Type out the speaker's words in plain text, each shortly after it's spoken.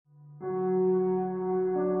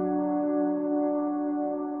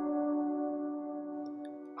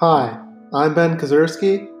Hi, I'm Ben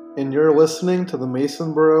Kaczerski, and you're listening to the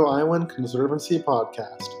Masonboro Island Conservancy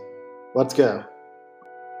Podcast. Let's go.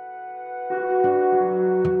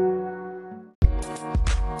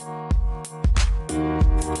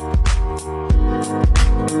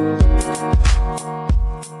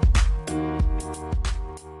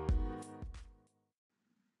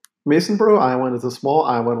 Masonboro Island is a small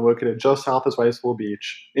island located just south of Wrightsville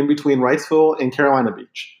Beach, in between Wrightsville and Carolina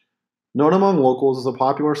Beach. Known among locals as a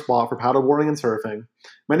popular spot for paddleboarding and surfing,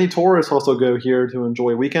 many tourists also go here to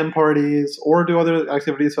enjoy weekend parties or do other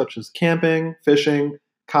activities such as camping, fishing,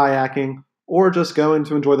 kayaking, or just going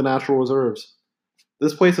to enjoy the natural reserves.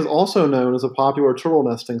 This place is also known as a popular turtle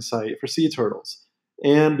nesting site for sea turtles,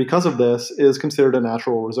 and because of this, is considered a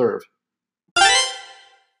natural reserve.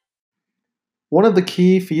 One of the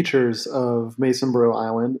key features of Masonboro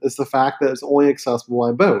Island is the fact that it's only accessible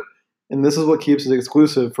by boat, and this is what keeps it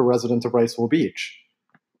exclusive for residents of Wrightsville Beach.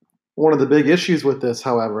 One of the big issues with this,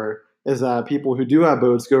 however, is that people who do have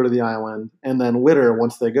boats go to the island and then litter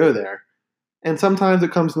once they go there. And sometimes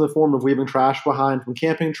it comes in the form of leaving trash behind from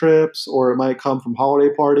camping trips, or it might come from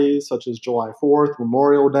holiday parties such as July 4th,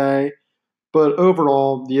 Memorial Day. But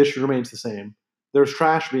overall, the issue remains the same. There's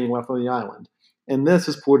trash being left on the island, and this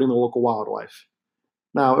is polluting the local wildlife.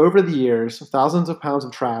 Now, over the years, thousands of pounds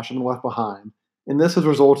of trash have been left behind, and this has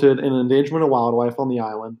resulted in an endangerment of wildlife on the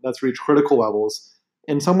island that's reached critical levels,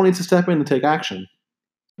 and someone needs to step in and take action.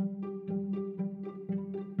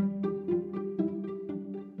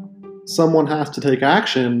 Someone has to take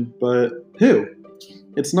action, but who?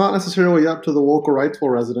 It's not necessarily up to the local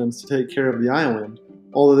Wrightsville residents to take care of the island,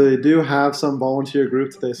 although they do have some volunteer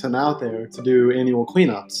groups that they send out there to do annual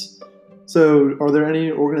cleanups. So, are there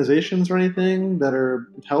any organizations or anything that are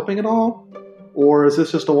helping at all? Or is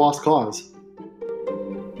this just a lost cause?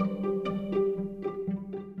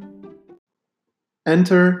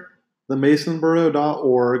 Enter the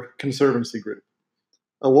Masonboro.org Conservancy Group,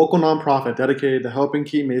 a local nonprofit dedicated to helping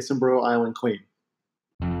keep Masonboro Island clean.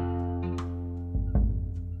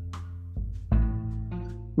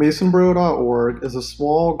 Masonboro.org is a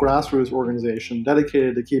small grassroots organization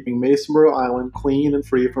dedicated to keeping Masonboro Island clean and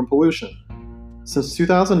free from pollution. Since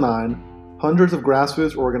 2009, hundreds of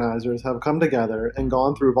grassroots organizers have come together and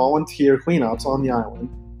gone through volunteer cleanups on the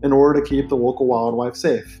island in order to keep the local wildlife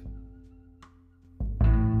safe.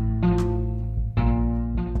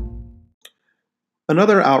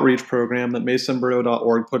 Another outreach program that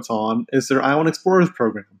Masonboro.org puts on is their Island Explorers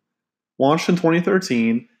program. Launched in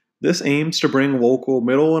 2013, this aims to bring local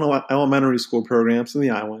middle and elementary school programs to the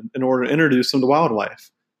island in order to introduce them to wildlife.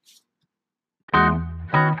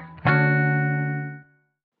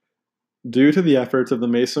 Due to the efforts of the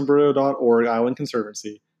Masonboro.org Island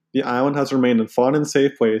Conservancy, the island has remained a fun and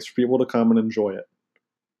safe place for people to come and enjoy it.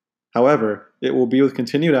 However, it will be with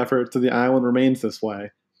continued efforts that the island remains this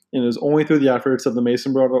way, and it is only through the efforts of the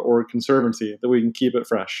Masonboro.org Conservancy that we can keep it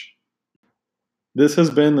fresh. This has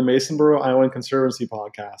been the Masonboro Island Conservancy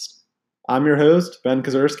Podcast. I'm your host, Ben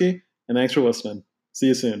Kaczerski, and thanks for listening. See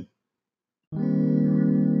you soon.